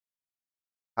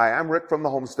Hi, I'm Rick from the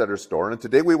Homesteader store, and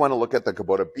today we want to look at the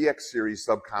Kubota BX series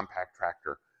subcompact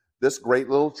tractor. This great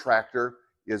little tractor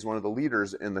is one of the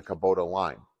leaders in the Kubota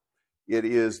line. It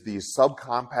is the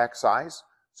subcompact size,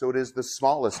 so it is the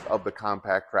smallest of the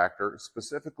compact tractor,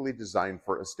 specifically designed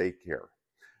for estate care.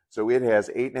 So it has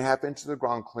 8.5 inches of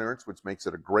ground clearance, which makes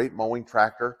it a great mowing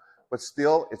tractor, but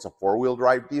still it's a four-wheel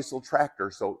drive diesel tractor,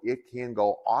 so it can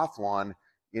go off lawn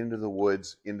into the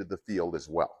woods, into the field as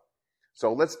well.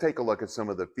 So let's take a look at some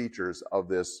of the features of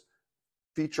this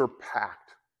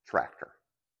feature-packed tractor.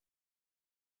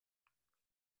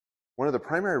 One of the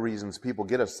primary reasons people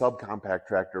get a subcompact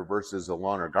tractor versus a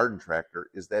lawn or garden tractor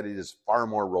is that it is far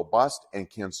more robust and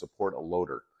can support a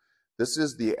loader. This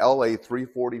is the LA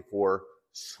 344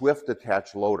 Swift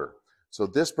attached loader. So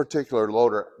this particular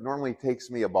loader normally takes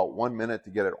me about 1 minute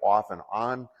to get it off and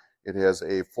on. It has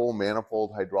a full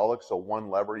manifold hydraulic, so one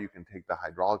lever you can take the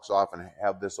hydraulics off and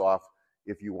have this off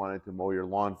if you wanted to mow your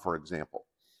lawn, for example.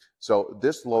 So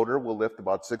this loader will lift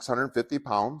about 650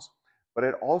 pounds, but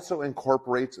it also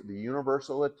incorporates the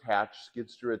universal attached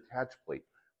skid steer attach plate,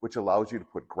 which allows you to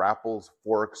put grapples,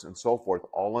 forks, and so forth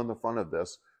all on the front of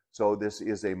this. So this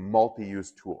is a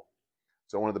multi-use tool.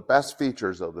 So one of the best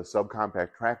features of the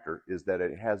subcompact tractor is that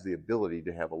it has the ability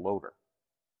to have a loader.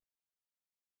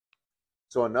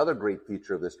 So another great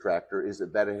feature of this tractor is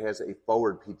that it has a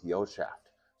forward PTO shaft.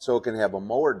 So it can have a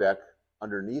mower deck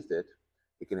underneath it.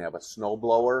 It can have a snow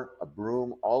blower, a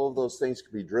broom, all of those things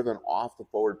can be driven off the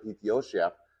forward PTO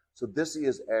shaft. So this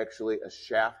is actually a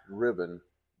shaft-driven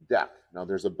deck. Now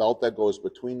there's a belt that goes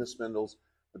between the spindles,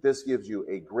 but this gives you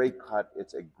a great cut.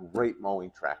 It's a great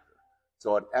mowing tractor.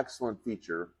 So an excellent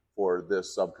feature for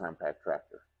this subcompact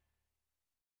tractor.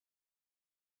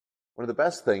 One of the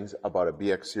best things about a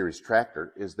BX series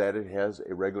tractor is that it has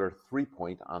a regular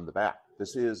 3-point on the back.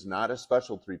 This is not a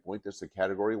special 3-point, this is a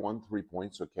category 1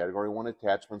 3-point, so category 1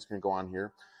 attachments can go on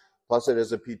here. Plus it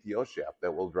has a PTO shaft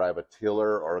that will drive a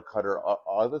tiller or a cutter, or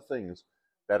other things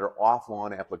that are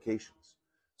off-lawn applications.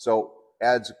 So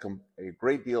adds a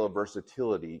great deal of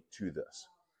versatility to this.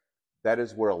 That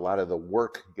is where a lot of the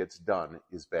work gets done,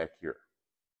 is back here.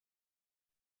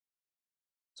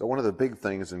 So one of the big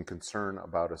things and concern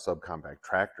about a subcompact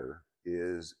tractor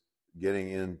is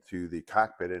getting into the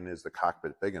cockpit, and is the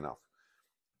cockpit big enough?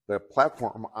 The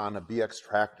platform on a BX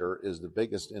tractor is the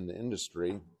biggest in the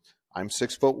industry. I'm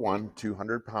 6'1",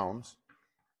 200 pounds,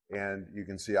 and you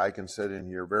can see I can sit in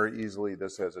here very easily.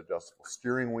 This has adjustable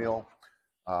steering wheel.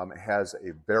 It has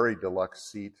a very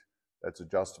deluxe seat that's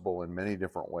adjustable in many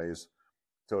different ways.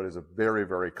 So it is a very,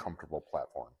 very comfortable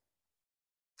platform.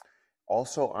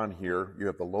 Also on here, you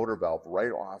have the loader valve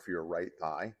right off your right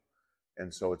thigh.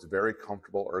 And so it's a very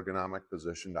comfortable ergonomic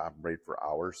position to operate for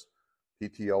hours.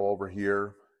 PTO over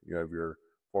here, you have your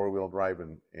four-wheel drive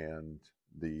and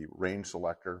the range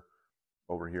selector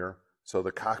over here. So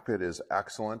the cockpit is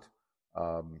excellent.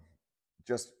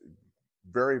 Just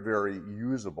very, very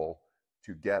usable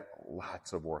to get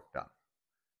lots of work done.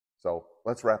 So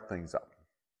let's wrap things up.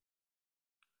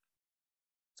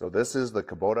 So this is the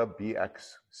Kubota BX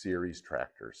series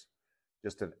tractors.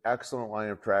 Just an excellent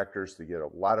line of tractors to get a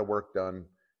lot of work done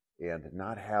and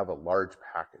not have a large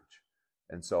package.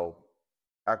 And so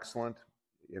excellent.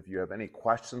 If you have any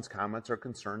questions, comments, or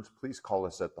concerns, please call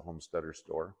us at the Homesteader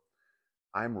store.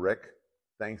 I'm Rick.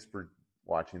 Thanks for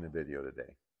watching the video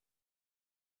today.